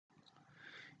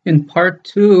In part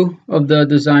 2 of the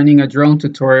designing a drone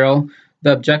tutorial,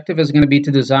 the objective is going to be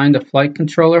to design the flight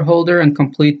controller holder and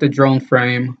complete the drone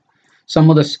frame.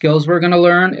 Some of the skills we're going to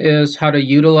learn is how to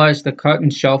utilize the cut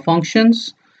and shell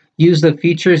functions, use the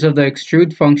features of the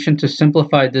extrude function to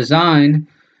simplify design,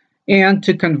 and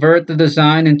to convert the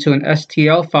design into an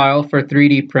STL file for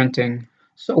 3D printing.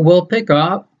 So we'll pick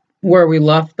up where we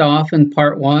left off in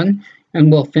part 1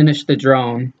 and we'll finish the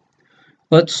drone.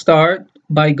 Let's start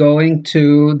by going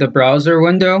to the browser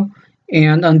window,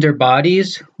 and under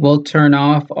bodies we'll turn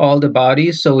off all the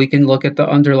bodies so we can look at the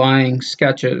underlying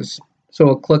sketches. So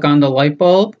we'll click on the light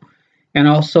bulb, and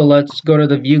also let's go to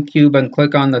the view cube and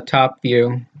click on the top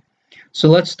view. So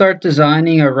let's start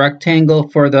designing a rectangle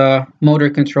for the motor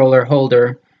controller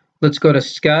holder. Let's go to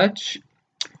sketch,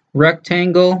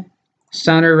 rectangle,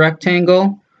 center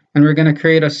rectangle, and we're going to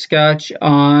create a sketch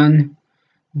on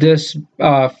this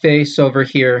face over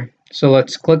here. So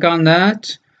let's click on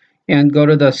that and go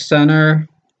to the center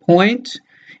point,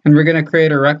 and we're going to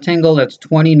create a rectangle that's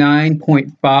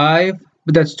 29.5,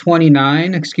 but that's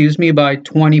 29, excuse me, by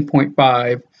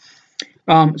 20.5.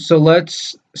 So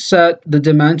let's set the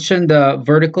dimension. The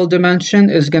vertical dimension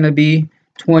is going to be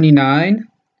 29.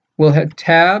 We'll hit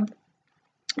tab,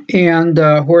 and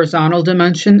the horizontal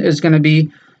dimension is going to be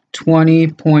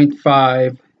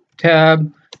 20.5.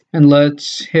 Tab, and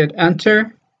let's hit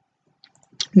enter.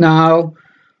 Now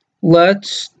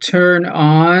let's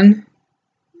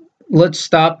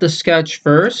stop the sketch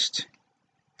first,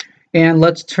 and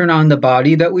let's turn on the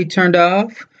body that we turned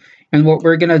off. And what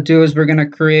we're going to do is we're going to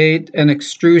create an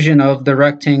extrusion of the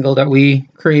rectangle that we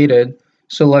created.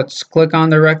 So let's click on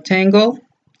the rectangle,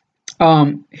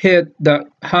 hit the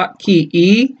hotkey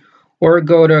E, or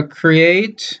go to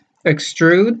create,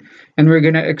 extrude, and we're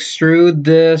going to extrude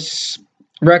this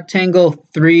rectangle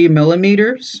 3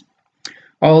 millimeters.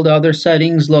 All the other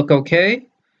settings look okay.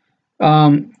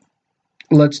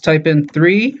 Let's type in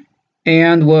 3,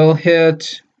 and we'll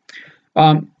hit,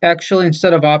 actually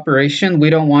instead of operation,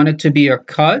 we don't want it to be a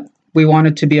cut, we want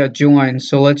it to be a join.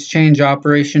 So let's change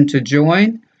operation to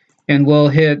join, and we'll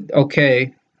hit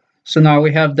OK. So now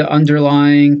we have the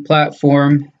underlying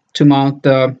platform to mount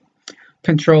the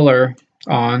controller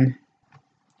on.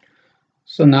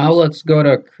 So now let's go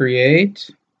to create.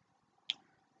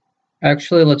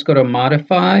 Actually, let's go to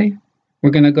modify.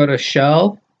 We're going to go to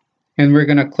shell, and we're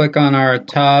going to click on our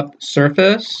top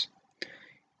surface.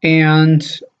 And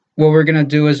what we're going to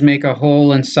do is make a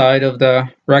hole inside of the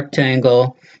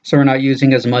rectangle so we're not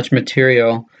using as much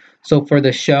material. So for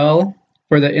the shell,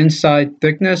 for the inside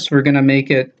thickness, we're going to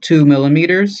make it 2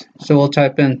 millimeters. So we'll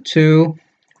type in 2.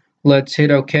 Let's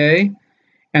hit OK.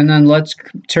 And then let's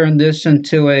turn this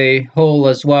into a hole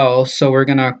as well. So we're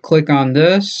going to click on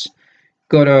this,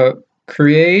 go to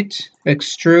create,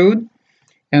 extrude,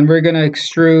 and we're going to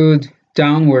extrude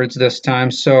downwards this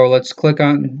time. So let's click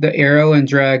on the arrow and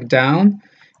drag down,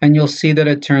 and you'll see that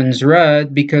it turns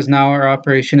red because now our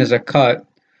operation is a cut.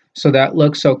 So that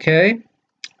looks okay.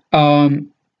 We're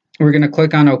going to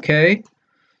click on OK.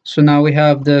 So now we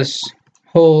have this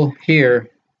hole here.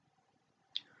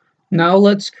 Now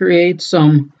let's create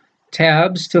some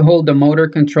tabs to hold the motor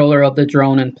controller of the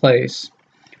drone in place.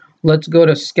 Let's go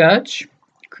to sketch,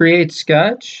 create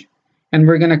sketch, and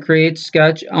we're going to create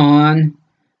sketch on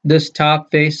this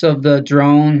top face of the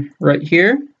drone right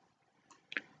here.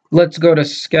 Let's go to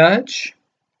sketch,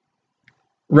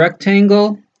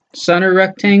 rectangle, center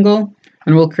rectangle,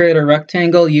 and we'll create a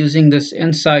rectangle using this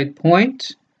inside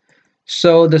point.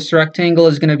 So this rectangle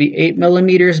is going to be 8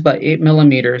 millimeters by 8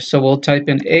 millimeters. So we'll type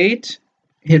in 8,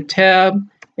 hit tab,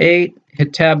 8,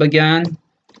 hit tab again,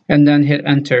 and then hit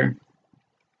enter.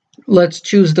 Let's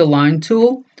choose the line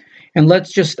tool, and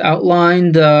let's just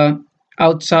outline the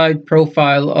outside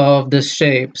profile of this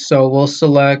shape. So we'll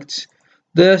select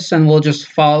this, and we'll just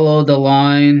follow the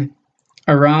line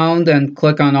around and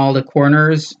click on all the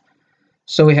corners.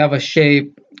 So we have a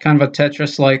shape, kind of a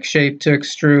Tetris-like shape to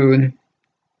extrude.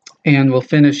 And we'll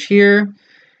finish here.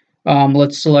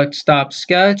 Let's select stop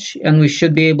sketch, and we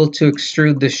should be able to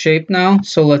extrude the shape now.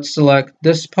 So let's select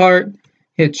this part,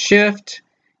 hit shift,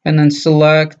 and then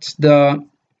select the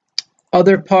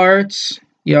other parts.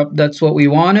 Yep, that's what we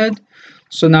wanted.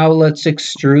 So now let's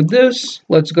extrude this.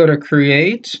 Let's go to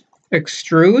create,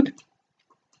 extrude.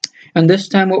 And this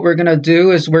time what we're going to do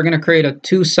is we're going to create a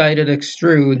two-sided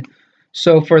extrude.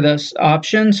 So for this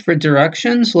options, for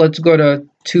directions, let's go to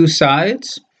 2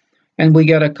 sides. And we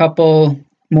get a couple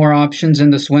more options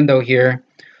in this window here.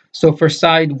 So for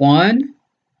side 1,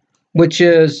 which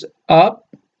is up,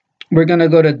 we're going to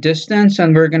go to distance,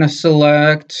 and we're going to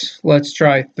select, let's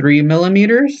try 3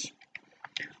 millimeters.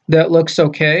 That looks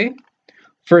okay.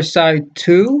 For side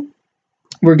 2,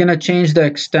 we're going to change the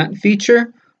extent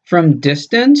feature from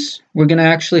distance. We're going to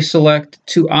actually select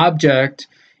to object,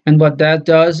 and what that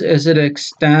does is it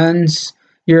extends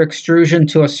your extrusion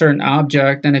to a certain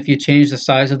object, and if you change the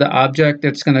size of the object,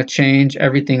 it's going to change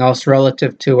everything else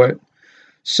relative to it.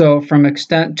 So from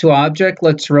extent to object,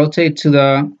 let's rotate to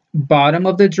the bottom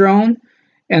of the drone,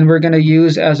 and we're going to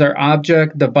use as our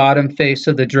object the bottom face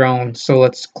of the drone. So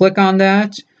let's click on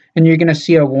that, and you're going to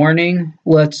see a warning.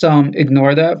 Let's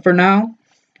ignore that for now.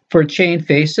 For chain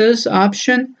faces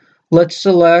option, let's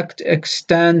select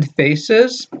extend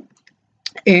faces,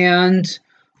 and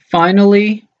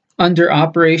finally under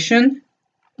operation,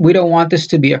 we don't want this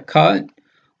to be a cut.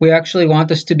 We actually want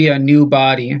this to be a new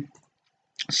body.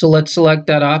 So let's select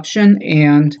that option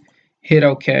and hit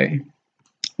OK.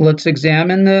 Let's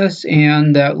examine this,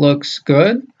 and that looks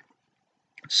good.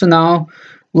 So now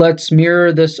let's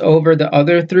mirror this over the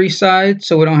other 3 sides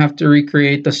so we don't have to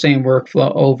recreate the same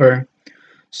workflow over.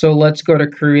 So let's go to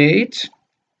create,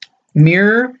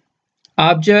 mirror,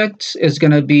 objects is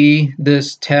going to be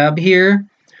this tab here.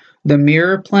 The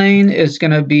mirror plane is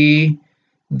going to be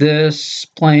this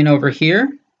plane over here,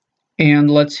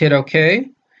 and let's hit OK.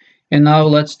 And now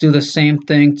let's do the same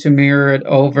thing to mirror it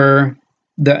over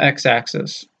the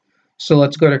x-axis. So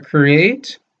let's go to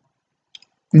create,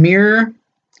 mirror,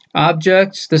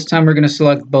 objects. This time we're going to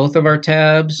select both of our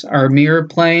tabs. Our mirror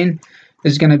plane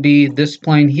is going to be this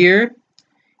plane here,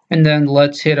 and then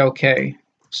let's hit OK.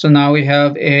 So now we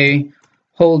have a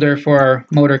holder for our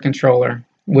motor controller,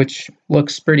 which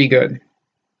looks pretty good.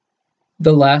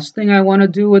 The last thing I want to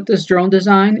do with this drone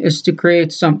design is to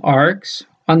create some arcs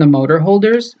on the motor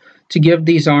holders to give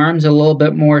these arms a little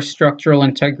bit more structural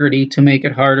integrity to make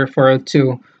it harder for it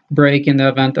to break in the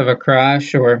event of a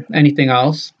crash or anything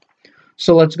else.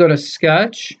 So let's go to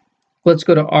sketch, let's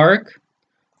go to arc,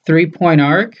 3-point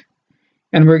arc,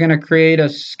 and we're going to create a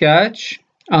sketch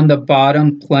on the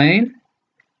bottom plane.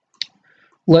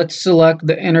 Let's select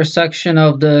the intersection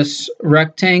of this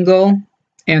rectangle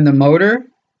and the motor.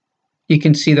 You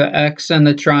can see the X and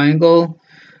the triangle.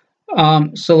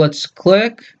 So let's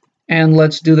click, and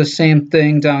let's do the same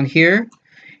thing down here.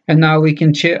 And now we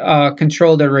can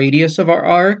control the radius of our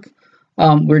arc.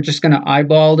 We're just going to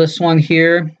eyeball this one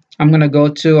here. I'm going to go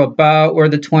to about where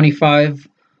the 25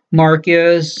 mark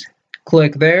is.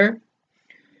 Click there.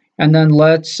 And then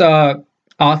let's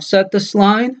offset this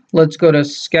line. Let's go to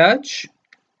sketch,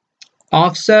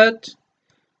 offset.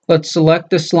 Let's select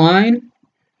this line,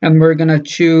 and we're going to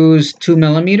choose 2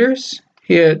 millimeters.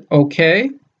 Hit OK.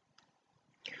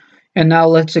 And now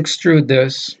let's extrude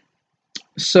this.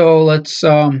 So let's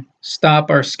stop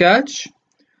our sketch.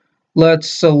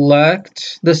 Let's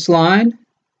select this line.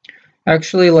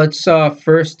 Actually, let's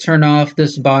first turn off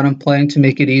this bottom plane to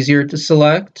make it easier to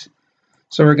select.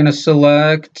 So we're going to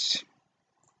select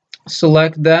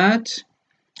that,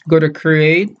 go to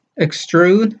create,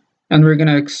 extrude, and we're going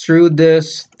to extrude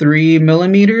this 3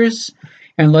 millimeters.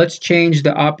 And let's change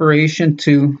the operation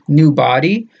to new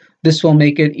body. This will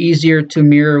make it easier to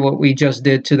mirror what we just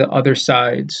did to the other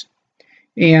sides.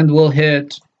 And we'll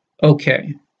hit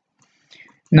OK.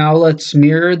 Now let's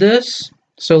mirror this.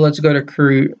 So let's go to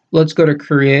create. Let's go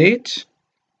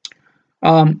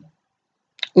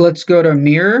to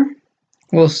mirror.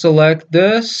 We'll select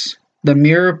this. The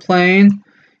mirror plane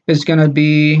is going to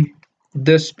be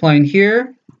this plane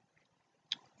here.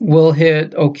 We'll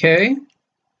hit OK.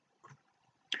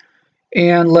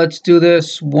 And let's do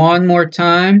this one more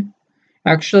time.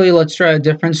 Actually, let's try a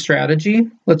different strategy.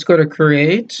 Let's go to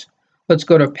create. Let's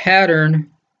go to pattern.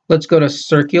 Let's go to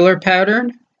circular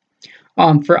pattern.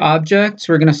 For objects,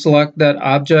 we're going to select that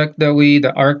object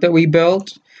the arc that we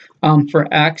built. For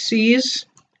axes,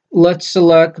 let's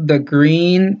select the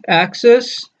green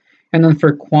axis. And then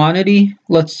for quantity,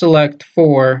 let's select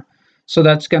 4. So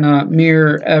that's going to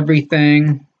mirror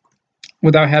everything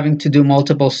without having to do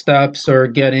multiple steps or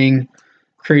getting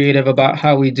creative about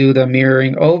how we do the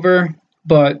mirroring over.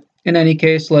 But in any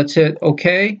case, let's hit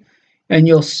OK. And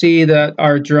you'll see that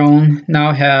our drone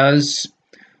now has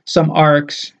some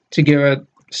arcs to give it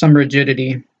some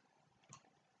rigidity.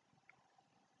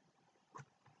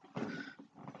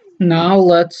 Now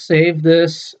let's save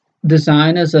this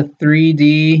design as a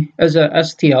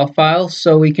STL file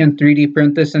so we can 3D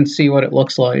print this and see what it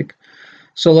looks like.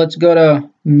 So let's go to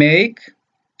make,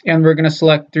 and we're going to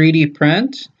select 3D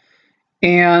print,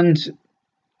 and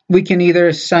we can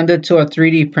either send it to a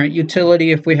 3D print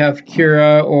utility if we have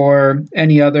Cura or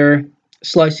any other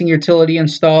slicing utility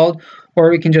installed, or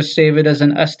we can just save it as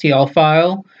an STL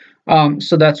file.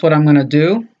 So that's what I'm going to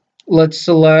do. Let's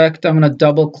select, I'm going to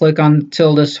double click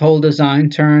until this whole design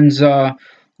turns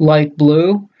light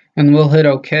blue, and we'll hit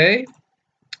OK.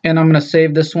 And I'm going to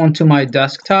save this one to my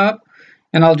desktop,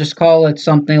 and I'll just call it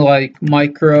something like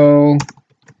micro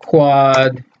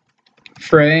quad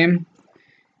frame.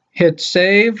 Hit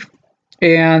save,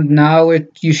 and now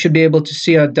you should be able to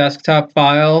see a desktop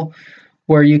file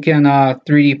where you can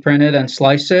 3D print it and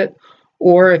slice it.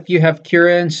 Or if you have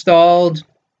Cura installed,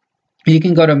 you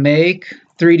can go to Make,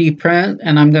 3D Print,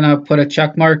 and I'm going to put a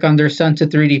check mark under Send to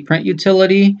 3D Print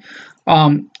Utility.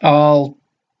 I'll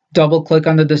double click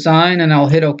on the design and I'll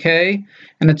hit OK,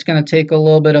 and it's going to take a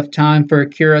little bit of time for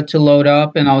Cura to load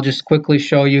up, and I'll just quickly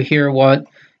show you here what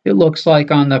it looks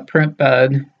like on the print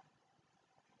bed.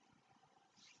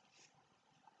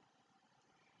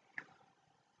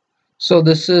 So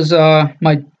this is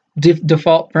my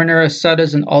default printer is set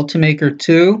as an Ultimaker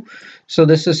 2. So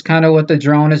this is kind of what the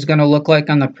drone is going to look like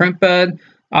on the print bed.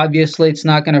 Obviously it's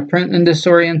not going to print in this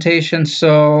orientation,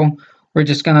 so we're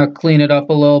just going to clean it up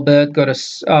a little bit. Go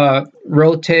to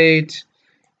rotate,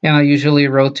 and I usually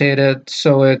rotate it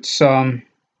so it's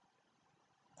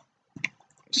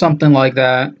something like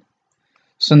that.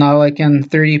 So now I can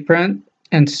 3D print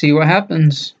and see what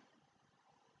happens.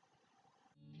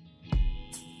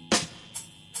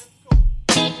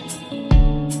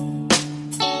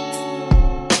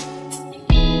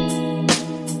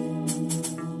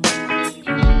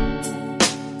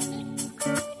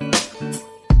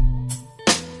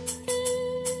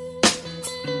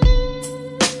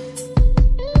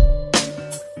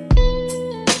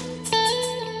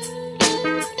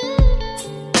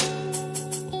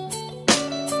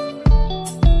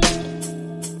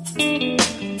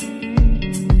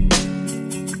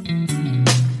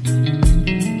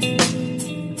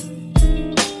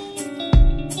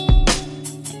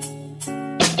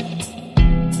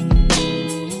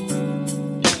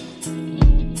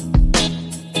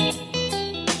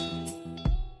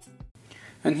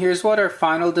 And here's what our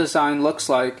final design looks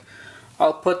like.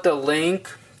 I'll put the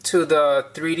link to the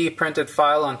 3D printed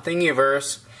file on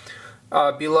Thingiverse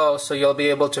below, so you'll be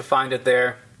able to find it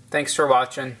there. Thanks for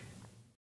watching.